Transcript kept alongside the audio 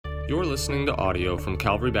You're listening to audio from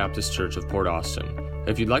Calvary Baptist Church of Port Austin.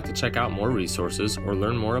 If you'd like to check out more resources or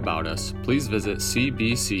learn more about us, please visit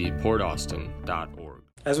cbcportaustin.org.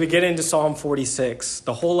 As we get into Psalm 46,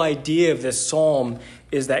 the whole idea of this psalm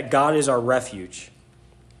is that God is our refuge.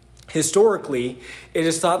 Historically, it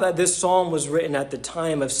is thought that this psalm was written at the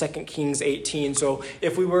time of 2 Kings 18. So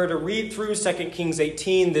if we were to read through 2 Kings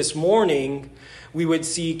 18 this morning, we would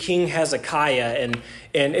see King Hezekiah.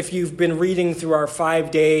 And if you've been reading through our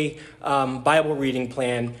 5-day Bible reading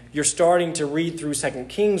plan, you're starting to read through 2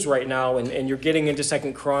 Kings right now, and you're getting into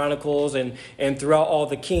 2 Chronicles and throughout all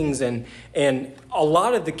the kings. And a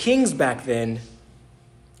lot of the kings back then,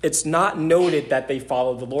 it's not noted that they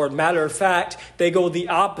followed the Lord. Matter of fact, they go the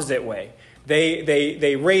opposite way.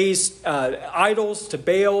 They raise idols to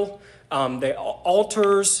Baal, they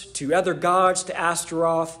altars to other gods, to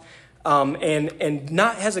Astaroth, and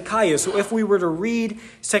not Hezekiah. So if we were to read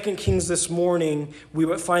 2 Kings this morning, we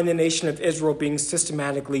would find the nation of Israel being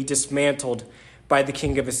systematically dismantled by the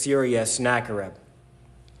king of Assyria, Sennacherib.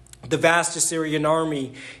 The vast Assyrian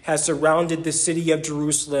army has surrounded the city of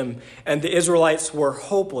Jerusalem, and the Israelites were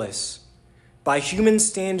hopeless. By human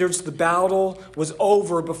standards, the battle was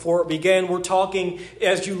over before it began. We're talking,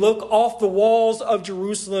 as you look off the walls of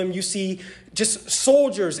Jerusalem, you see just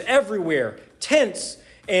soldiers everywhere, tents,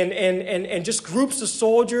 and just groups of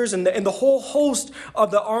soldiers and the whole host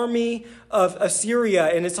of the army of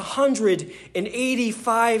Assyria. And it's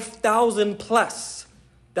 185,000 plus.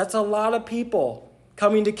 That's a lot of people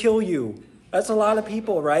coming to kill you. That's a lot of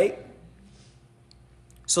people, right?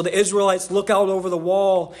 So the Israelites look out over the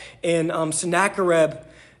wall, and Sennacherib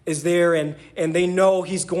is there, and they know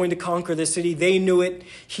he's going to conquer the city. They knew it.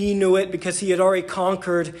 He knew it because he had already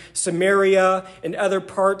conquered Samaria and other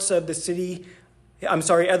parts of the city.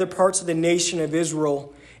 Other parts of the nation of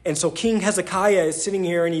Israel. And so King Hezekiah is sitting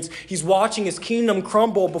here, and he's watching his kingdom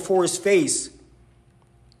crumble before his face.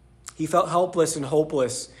 He felt helpless and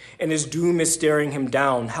hopeless, and his doom is staring him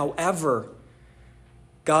down. However,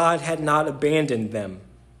 God had not abandoned them.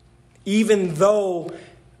 Even though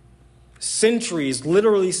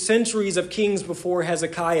literally centuries of kings before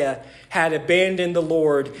Hezekiah had abandoned the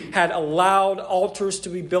Lord, had allowed altars to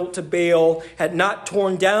be built to Baal, had not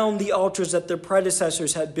torn down the altars that their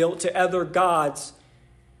predecessors had built to other gods,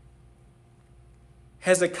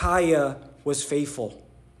 Hezekiah was faithful.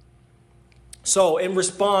 So in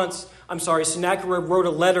response, Sennacherib wrote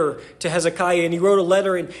a letter to Hezekiah, and he wrote a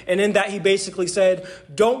letter, and in that he basically said,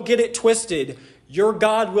 don't get it twisted. Your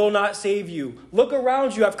God will not save you. Look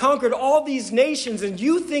around you. I've conquered all these nations, and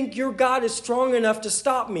you think your God is strong enough to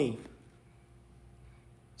stop me.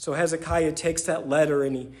 So Hezekiah takes that letter,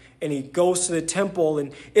 and he goes to the temple.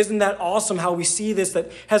 And isn't that awesome how we see this,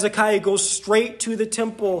 that Hezekiah goes straight to the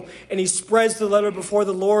temple, and he spreads the letter before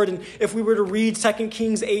the Lord. And if we were to read 2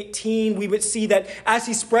 Kings 18, we would see that as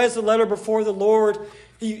he spreads the letter before the Lord,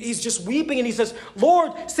 he's just weeping, and he says,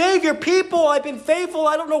 Lord, save your people. I've been faithful.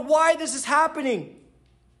 I don't know why this is happening.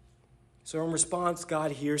 So in response,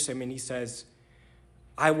 God hears him, and he says,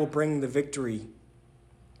 I will bring the victory.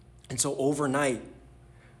 And so overnight,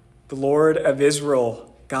 the Lord of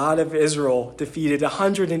Israel, God of Israel, defeated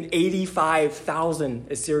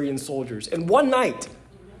 185,000 Assyrian soldiers in one night.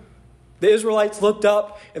 The Israelites looked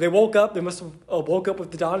up, and they woke up. They must have woke up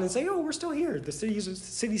with the dawn and say, oh, we're still here. The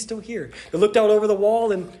city's still here. They looked out over the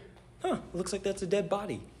wall, and, it looks like that's a dead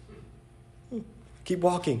body. Keep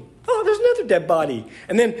walking. Oh, there's another dead body.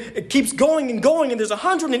 And then it keeps going, and there's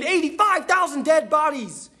 185,000 dead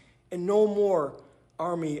bodies, and no more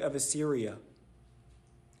army of Assyria.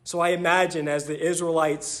 So I imagine as the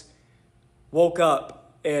Israelites woke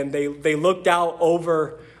up and they looked out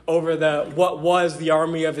over what was the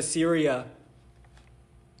army of Assyria,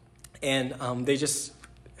 and they just,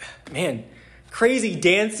 crazy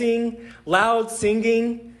dancing, loud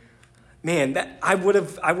singing, that I would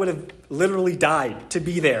have literally died to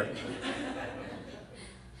be there.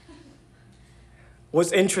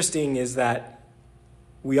 What's interesting is that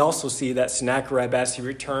we also see that Sennacherib, as he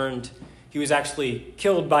returned, he was actually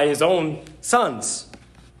killed by his own sons.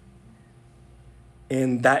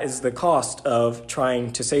 And that is the cost of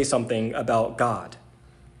trying to say something about God.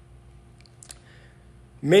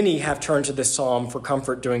 Many have turned to this psalm for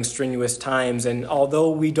comfort during strenuous times. And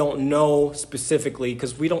although we don't know specifically,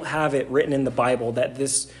 because we don't have it written in the Bible, that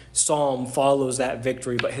this psalm follows that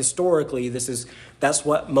victory, but historically, that's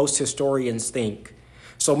what most historians think.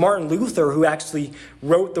 So Martin Luther, who actually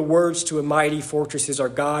wrote the words to "A Mighty Fortress Is Our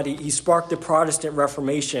God," he sparked the Protestant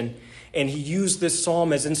Reformation, and he used this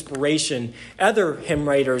psalm as inspiration. Other hymn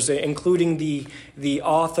writers, including the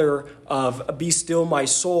author of "Be Still My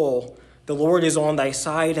Soul," The Lord is on thy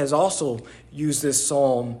side has also used this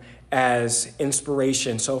psalm as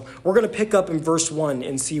inspiration. So we're going to pick up in verse 1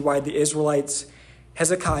 and see why the Israelites,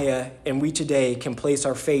 Hezekiah, and we today can place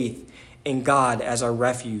our faith in God as our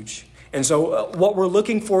refuge. And so what we're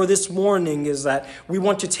looking for this morning is that we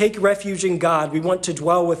want to take refuge in God. We want to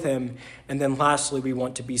dwell with him. And then lastly, we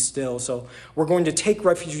want to be still. So we're going to take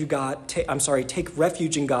refuge in God. Take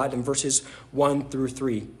refuge in God in verses 1 through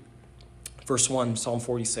 3. Verse 1, Psalm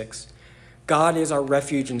 46. God is our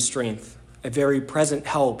refuge and strength, a very present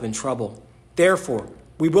help in trouble. Therefore,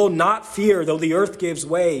 we will not fear, though the earth gives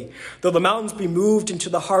way, though the mountains be moved into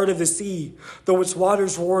the heart of the sea, though its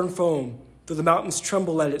waters roar and foam, though the mountains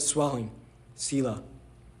tremble at its swelling. Selah.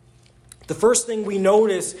 The first thing we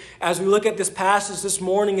notice as we look at this passage this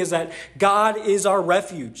morning is that God is our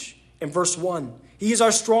refuge. In verse 1, he is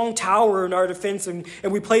our strong tower in our defense, and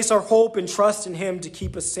we place our hope and trust in him to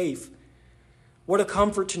keep us safe. What a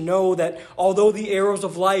comfort to know that although the arrows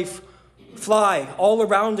of life fly all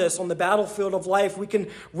around us on the battlefield of life, we can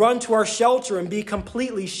run to our shelter and be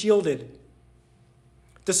completely shielded.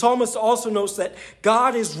 The psalmist also notes that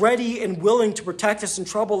God is ready and willing to protect us in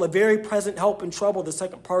trouble, a very present help in trouble, the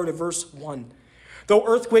second part of verse 1. Though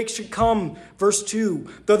earthquakes should come, verse 2,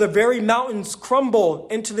 though the very mountains crumble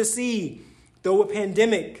into the sea, though a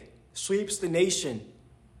pandemic sweeps the nation,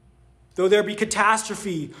 though there be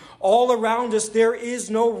catastrophe all around us, there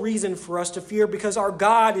is no reason for us to fear because our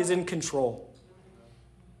God is in control.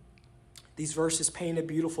 These verses paint a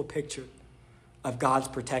beautiful picture of God's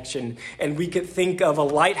protection, and we could think of a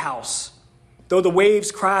lighthouse. Though the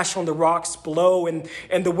waves crash on the rocks below and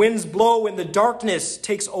the winds blow and the darkness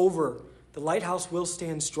takes over, the lighthouse will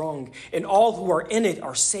stand strong, and all who are in it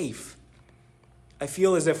are safe. I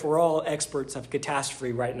feel as if we're all experts of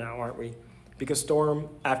catastrophe right now, aren't we? Because storm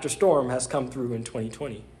after storm has come through in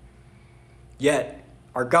 2020. Yet,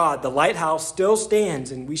 our God, the lighthouse, still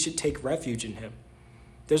stands, and we should take refuge in him.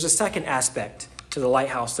 There's a second aspect to the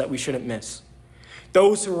lighthouse that we shouldn't miss.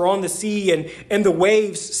 Those who are on the sea and the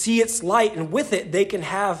waves see its light, and with it, they can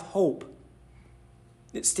have hope.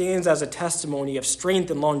 It stands as a testimony of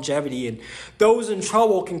strength and longevity, and those in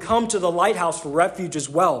trouble can come to the lighthouse for refuge as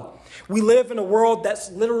well. We live in a world that's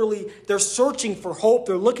literally, they're searching for hope.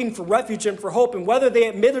 They're looking for refuge and for hope. And whether they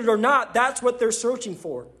admit it or not, that's what they're searching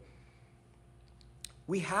for.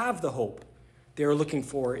 We have the hope they're looking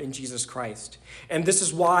for in Jesus Christ. And this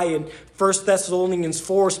is why in 1 Thessalonians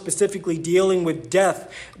 4, specifically dealing with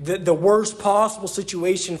death, the worst possible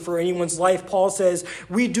situation for anyone's life, Paul says,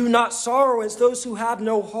 we do not sorrow as those who have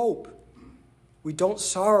no hope. We don't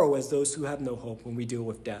sorrow as those who have no hope when we deal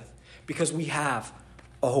with death, because we have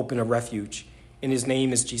a hope and a refuge, and his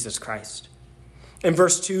name is Jesus Christ. In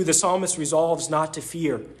verse 2, the psalmist resolves not to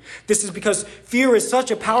fear. This is because fear is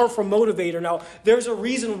such a powerful motivator. Now, there's a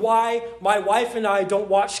reason why my wife and I don't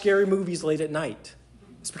watch scary movies late at night.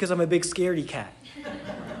 It's because I'm a big scaredy cat.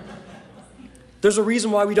 There's a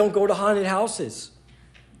reason why we don't go to haunted houses.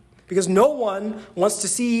 Because no one wants to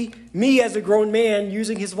see me as a grown man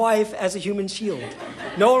using his wife as a human shield.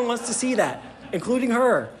 No one wants to see that, including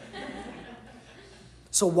her.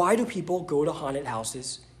 So why do people go to haunted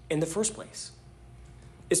houses in the first place?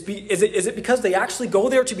 Is it because they actually go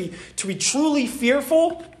there to be truly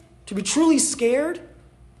fearful, to be truly scared?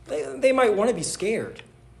 They might want to be scared,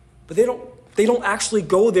 but they don't actually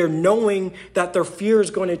go there knowing that their fear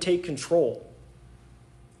is going to take control.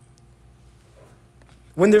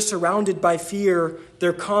 When they're surrounded by fear,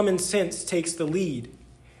 their common sense takes the lead.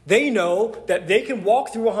 They know that they can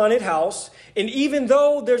walk through a haunted house, and even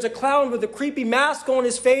though there's a clown with a creepy mask on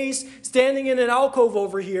his face standing in an alcove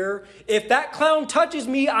over here, if that clown touches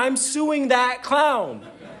me, I'm suing that clown.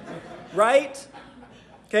 Right?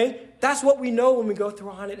 Okay? That's what we know when we go through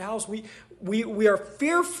a haunted house. We are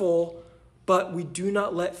fearful, but we do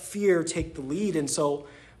not let fear take the lead. And so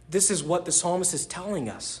this is what the psalmist is telling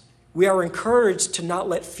us. We are encouraged to not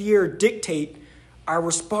let fear dictate our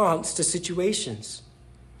response to situations.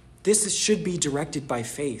 This should be directed by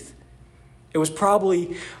faith. It was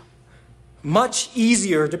probably much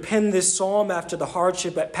easier to pen this psalm after the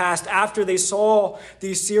hardship had passed, after they saw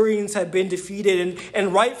the Assyrians had been defeated,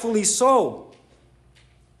 and rightfully so.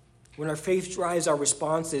 When our faith drives our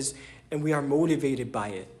responses and we are motivated by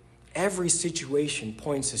it, every situation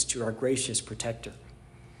points us to our gracious protector.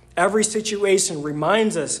 Every situation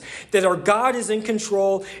reminds us that our God is in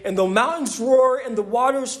control, and though mountains roar and the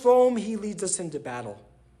waters foam, he leads us into battle.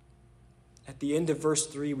 At the end of verse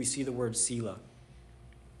 3, we see the word Selah.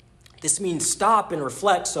 This means stop and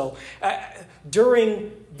reflect. So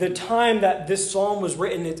during the time that this psalm was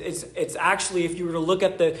written, it's actually, if you look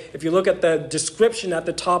at the description at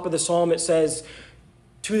the top of the psalm, it says,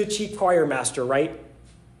 to the chief choir master, right?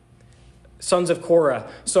 Sons of Korah.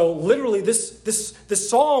 So literally this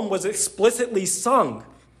psalm was explicitly sung.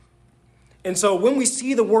 And so when we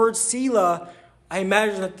see the word Selah, I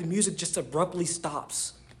imagine that the music just abruptly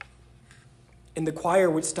stops. And the choir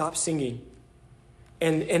would stop singing.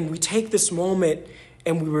 And we take this moment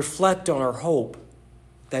and we reflect on our hope,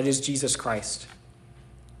 that is Jesus Christ.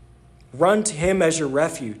 Run to him as your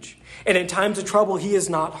refuge. And in times of trouble, he is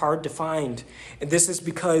not hard to find. And this is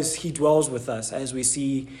because he dwells with us, as we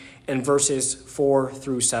see in verses 4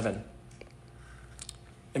 through 7.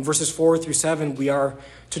 In verses 4 through 7, we are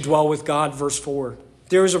to dwell with God. Verse 4,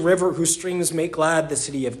 there is a river whose streams make glad the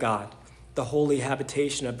city of God, the holy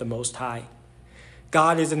habitation of the Most High.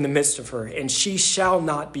 God is in the midst of her, and she shall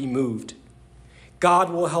not be moved. God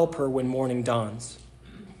will help her when morning dawns.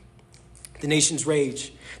 The nations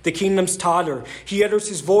rage, the kingdoms totter. He utters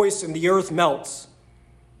his voice, and the earth melts.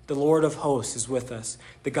 The Lord of hosts is with us.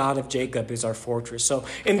 The God of Jacob is our fortress. So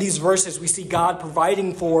in these verses, we see God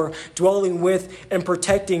providing for, dwelling with, and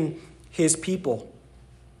protecting his people.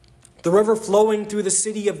 The river flowing through the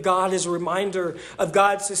city of God is a reminder of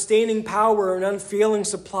God's sustaining power and unfailing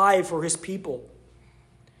supply for his people.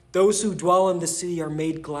 Those who dwell in the city are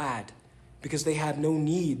made glad because they have no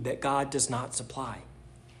need that God does not supply.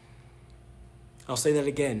 I'll say that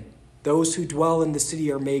again. Those who dwell in the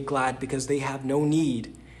city are made glad because they have no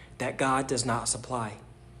need that God does not supply.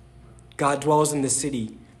 God dwells in the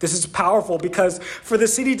city. This is powerful because for the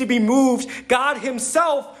city to be moved, God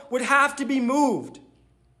himself would have to be moved.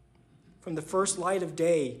 From the first light of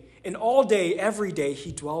day, and all day, every day,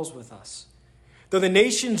 he dwells with us. Though the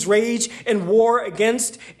nations rage and war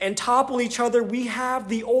against and topple each other, we have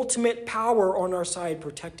the ultimate power on our side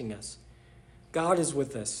protecting us. God is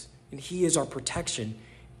with us, and he is our protection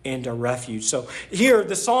and our refuge. So here,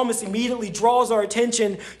 the psalmist immediately draws our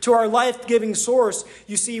attention to our life-giving source.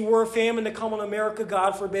 You see, were a famine to come on America,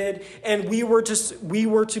 God forbid, and we were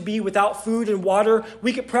to be without food and water,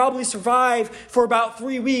 we could probably survive for about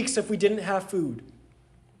 3 weeks if we didn't have food.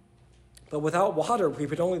 But without water, we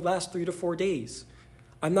would only last 3 to 4 days.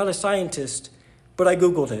 I'm not a scientist, but I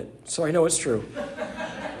Googled it, so I know it's true.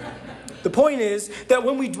 The point is that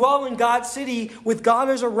when we dwell in God's city with God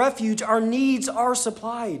as a refuge, our needs are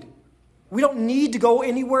supplied. We don't need to go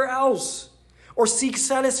anywhere else or seek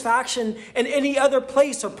satisfaction in any other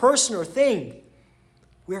place or person or thing.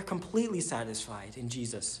 We are completely satisfied in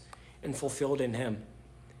Jesus and fulfilled in him.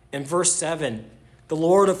 In verse 7, the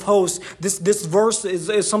Lord of hosts, this verse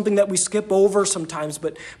is something that we skip over sometimes,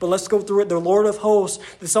 but let's go through it. The Lord of hosts,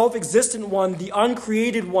 the self-existent one, the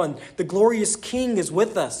uncreated one, the glorious King is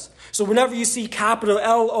with us. So whenever you see capital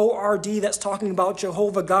L-O-R-D, that's talking about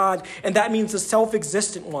Jehovah God, and that means the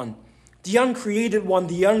self-existent one, the uncreated one,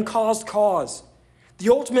 the uncaused cause. The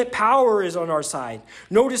ultimate power is on our side.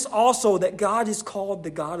 Notice also that God is called the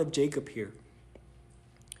God of Jacob here.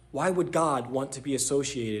 Why would God want to be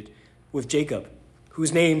associated with Jacob,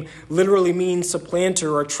 whose name literally means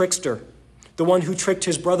supplanter or trickster, the one who tricked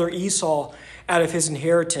his brother Esau out of his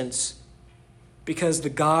inheritance? Because the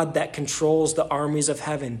God that controls the armies of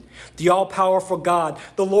heaven, the all-powerful God,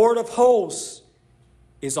 the Lord of hosts,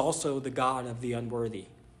 is also the God of the unworthy.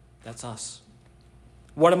 That's us.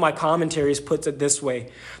 One of my commentaries puts it this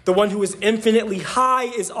way: the one who is infinitely high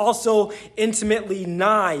is also intimately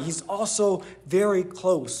nigh. He's also very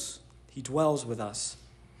close. He dwells with us.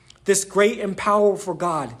 This great and powerful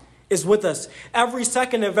God is with us every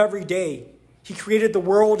second of every day. He created the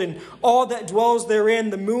world and all that dwells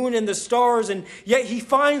therein, the moon and the stars, and yet he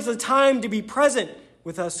finds the time to be present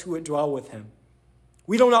with us who dwell with him.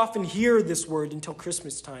 We don't often hear this word until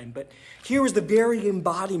Christmas time, but here is the very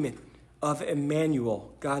embodiment of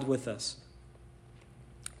Emmanuel, God with us.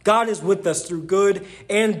 God is with us through good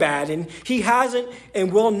and bad, and he hasn't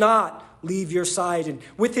and will not leave your side. And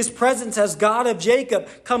with his presence as God of Jacob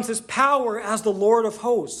comes his power as the Lord of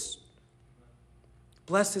hosts.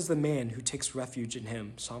 Blessed is the man who takes refuge in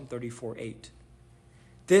him, Psalm 34:8.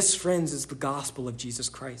 This, friends, is the gospel of Jesus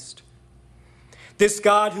Christ. This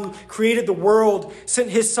God who created the world sent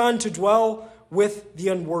his Son to dwell with the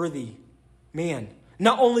unworthy man.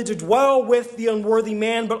 Not only to dwell with the unworthy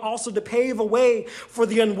man, but also to pave a way for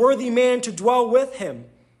the unworthy man to dwell with him.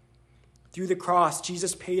 Through the cross,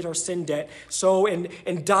 Jesus paid our sin debt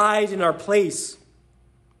and died in our place,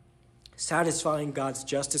 satisfying God's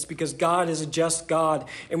justice, because God is a just God,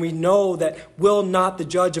 and we know that will not the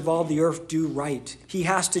judge of all the earth do right? He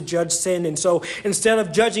has to judge sin, and so instead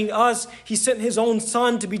of judging us, he sent his own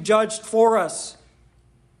Son to be judged for us.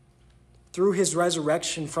 Through his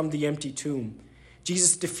resurrection from the empty tomb,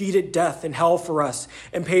 Jesus defeated death and hell for us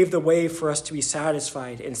and paved the way for us to be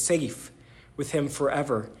satisfied and safe with him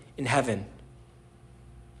forever in heaven.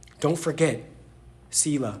 Don't forget,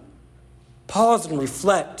 Selah. Pause and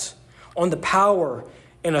reflect on the power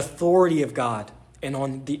and authority of God and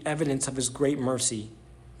on the evidence of his great mercy,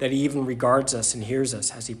 that he even regards us and hears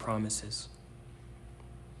us as he promises.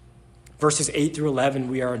 Verses 8 through 11,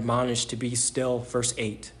 we are admonished to be still. Verse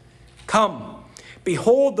 8, come,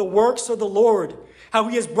 behold the works of the Lord, how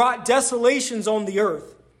he has brought desolations on the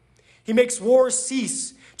earth. He makes wars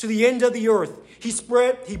cease to the end of the earth.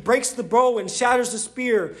 He breaks the bow and shatters the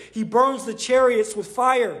spear. He burns the chariots with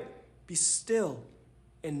fire. Be still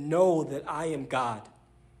and know that I am God.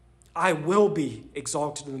 I will be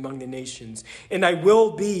exalted among the nations, and I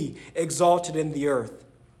will be exalted in the earth.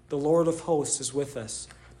 The Lord of hosts is with us.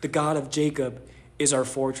 The God of Jacob is our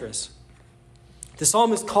fortress. The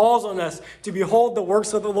psalmist calls on us to behold the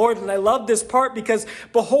works of the Lord, and I love this part because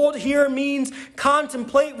behold here means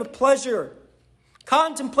contemplate with pleasure.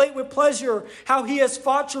 Contemplate with pleasure how he has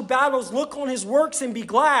fought your battles. Look on his works and be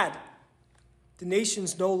glad. The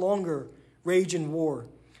nations no longer rage in war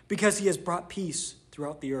because he has brought peace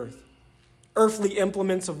throughout the earth. Earthly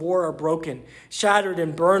implements of war are broken, shattered,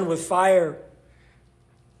 and burned with fire.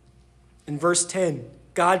 In verse 10,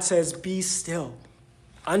 God says, be still.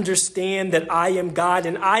 Understand that I am God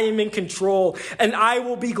and I am in control and I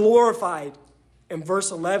will be glorified. In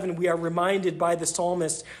verse 11, we are reminded by the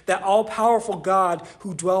psalmist that all-powerful God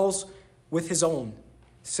who dwells with his own,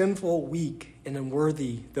 sinful, weak, and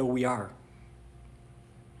unworthy though we are.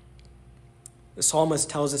 The psalmist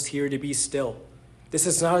tells us here to be still. This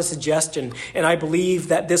is not a suggestion, and I believe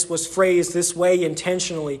that this was phrased this way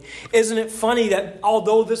intentionally. Isn't it funny that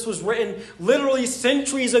although this was written literally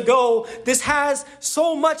centuries ago, this has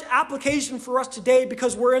so much application for us today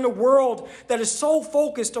because we're in a world that is so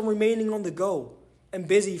focused on remaining on the go and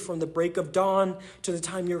busy from the break of dawn to the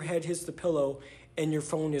time your head hits the pillow and your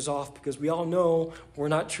phone is off, because we all know we're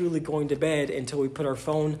not truly going to bed until we put our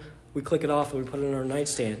phone, we click it off and we put it on our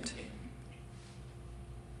nightstand.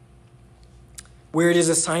 Where it is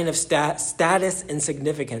a sign of status and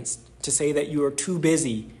significance to say that you are too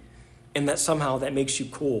busy and that somehow that makes you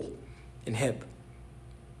cool and hip.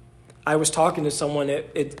 I was talking to someone,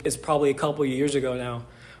 it's probably a couple of years ago now,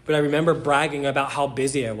 but I remember bragging about how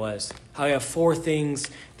busy I was, how I have 4 things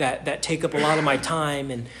that take up a lot of my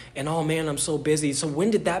time, and oh man, I'm so busy. So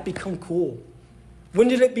when did that become cool? When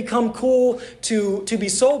did it become cool to be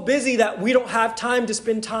so busy that we don't have time to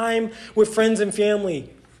spend time with friends and family?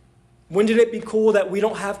 When did it be cool that we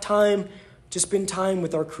don't have time to spend time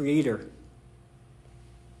with our Creator?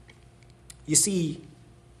 You see,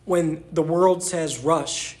 when the world says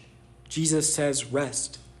rush, Jesus says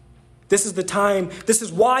rest. This is the time, this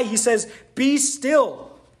is why he says, be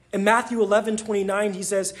still. In Matthew 11:29, he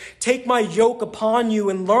says, take my yoke upon you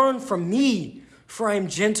and learn from me, for I am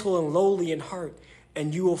gentle and lowly in heart,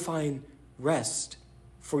 and you will find rest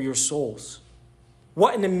for your souls.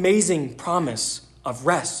 What an amazing promise of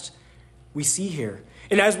rest we see here.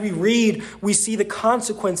 And as we read, we see the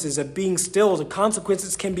consequences of being still. The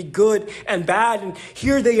consequences can be good and bad. And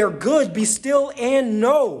here they are good. Be still and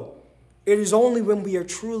know. It is only when we are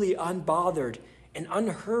truly unbothered and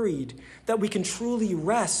unhurried that we can truly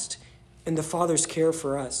rest in the Father's care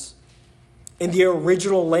for us. In the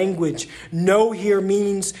original language, know here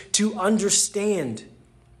means to understand.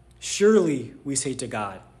 Surely, we say to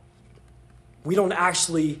God, we don't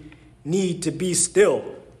actually need to be still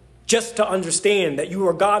just to understand that you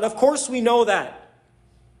are God. Of course we know that.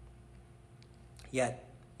 Yet,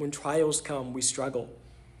 when trials come, we struggle.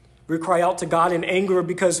 We cry out to God in anger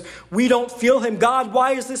because we don't feel him. God,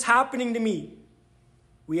 why is this happening to me?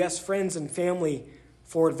 We ask friends and family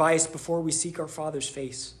for advice before we seek our Father's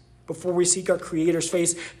face, before we seek our Creator's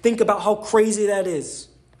face. Think about how crazy that is.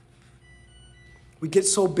 We get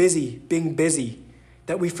so busy being busy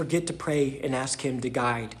that we forget to pray and ask him to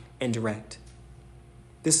guide and direct.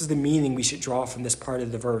 This is the meaning we should draw from this part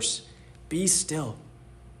of the verse. Be still.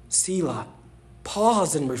 Selah.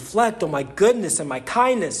 Pause and reflect on my goodness and my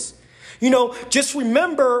kindness. Just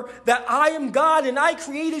remember that I am God and I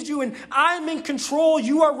created you and I'm in control.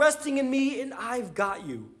 You are resting in me and I've got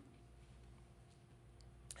you.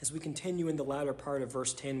 As we continue in the latter part of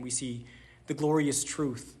verse 10, we see the glorious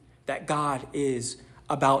truth that God is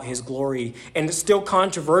about his glory. And it's still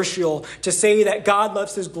controversial to say that God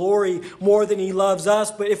loves his glory more than he loves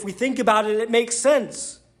us. But if we think about it, it makes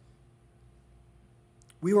sense.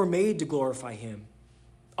 We were made to glorify him.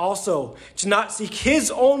 Also, to not seek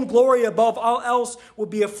his own glory above all else would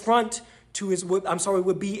be an affront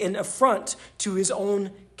to his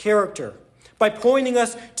own character. By pointing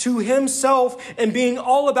us to himself and being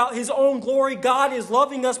all about his own glory, God is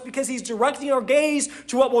loving us because he's directing our gaze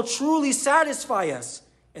to what will truly satisfy us,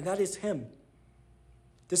 and that is him.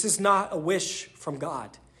 This is not a wish from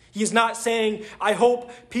God. He is not saying, I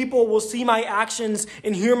hope people will see my actions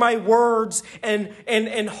and hear my words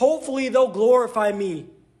and hopefully they'll glorify me.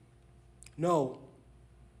 No,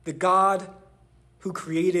 the God who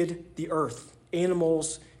created the earth,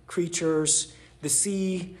 animals, creatures, the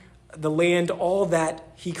sea, the land, all that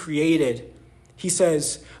he created, he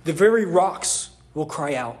says, the very rocks will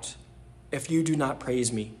cry out if you do not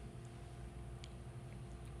praise me.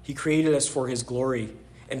 He created us for his glory,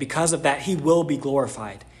 and because of that, he will be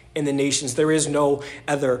glorified in the nations. There is no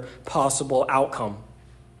other possible outcome.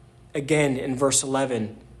 Again, in verse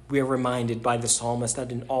 11, we are reminded by the psalmist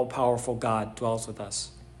that an all-powerful God dwells with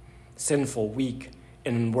us, sinful, weak,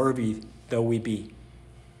 and unworthy though we be.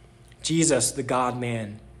 Jesus, the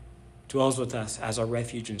God-man, dwells with us as our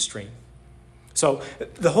refuge and strength. So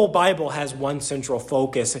the whole Bible has one central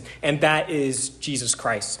focus, and that is Jesus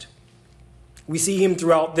Christ. We see him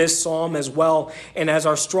throughout this psalm as well, and as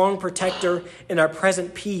our strong protector and our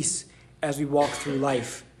present peace as we walk through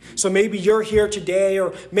life. So maybe you're here today,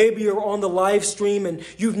 or maybe you're on the live stream and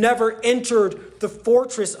you've never entered the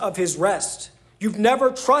fortress of his rest. You've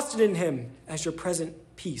never trusted in him as your present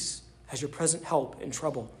peace, as your present help in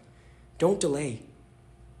trouble. Don't delay.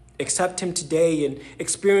 Accept him today and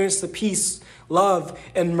experience the peace, love,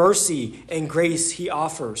 and mercy and grace he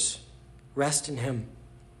offers. Rest in him.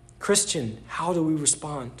 Christian, how do we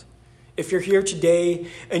respond? If you're here today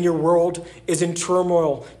and your world is in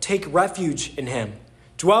turmoil, take refuge in him.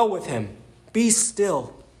 Dwell with him. Be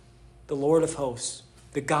still. The Lord of hosts,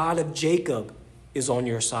 the God of Jacob, is on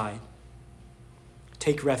your side.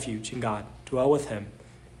 Take refuge in God. Dwell with him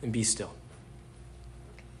and be still.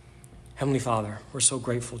 Heavenly Father, we're so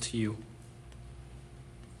grateful to you.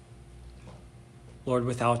 Lord,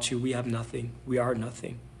 without you, we have nothing. We are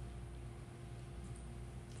nothing.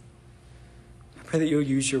 I pray that you'll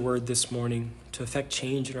use your word this morning to effect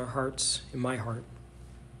change in our hearts, in my heart.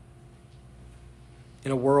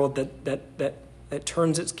 In a world that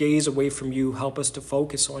turns its gaze away from you, help us to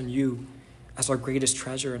focus on you as our greatest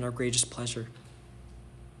treasure and our greatest pleasure.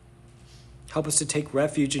 Help us to take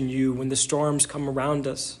refuge in you when the storms come around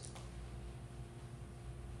us.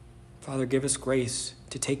 Father, give us grace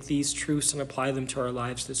to take these truths and apply them to our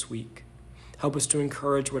lives this week. Help us to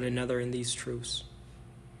encourage one another in these truths.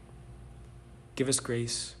 Give us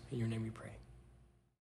grace. In your name we pray.